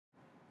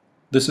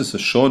This is a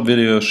short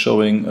video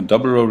showing a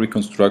double row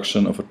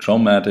reconstruction of a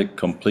traumatic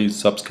complete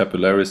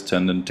subscapularis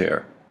tendon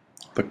tear.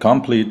 The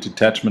complete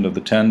detachment of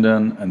the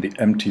tendon and the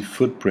empty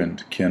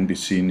footprint can be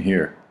seen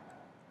here.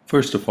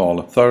 First of all,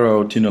 a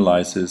thorough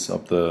tenolysis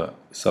of the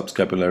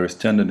subscapularis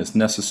tendon is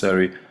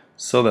necessary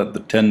so that the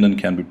tendon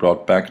can be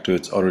brought back to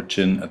its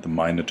origin at the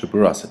minor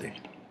tuberosity.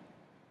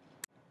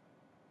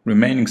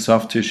 Remaining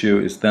soft tissue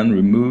is then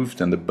removed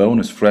and the bone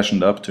is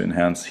freshened up to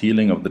enhance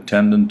healing of the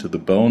tendon to the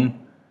bone.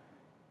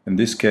 In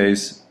this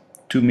case,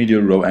 2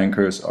 medial row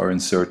anchors are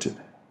inserted.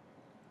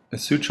 A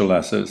suture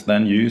lasso is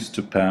then used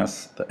to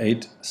pass the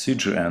 8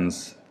 suture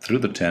ends through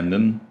the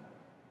tendon,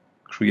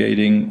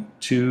 creating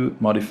 2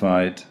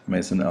 modified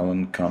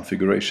Mason-Allen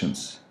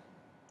configurations.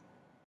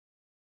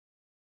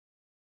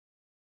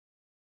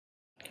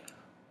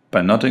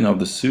 By knotting of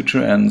the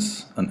suture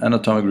ends, an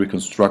anatomic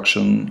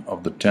reconstruction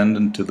of the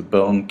tendon to the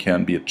bone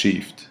can be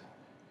achieved.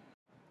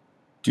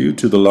 Due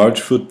to the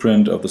large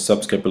footprint of the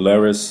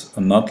subscapularis, a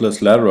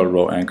knotless lateral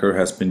row anchor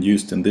has been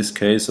used in this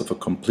case of a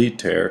complete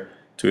tear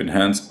to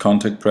enhance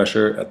contact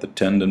pressure at the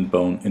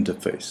tendon-bone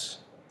interface.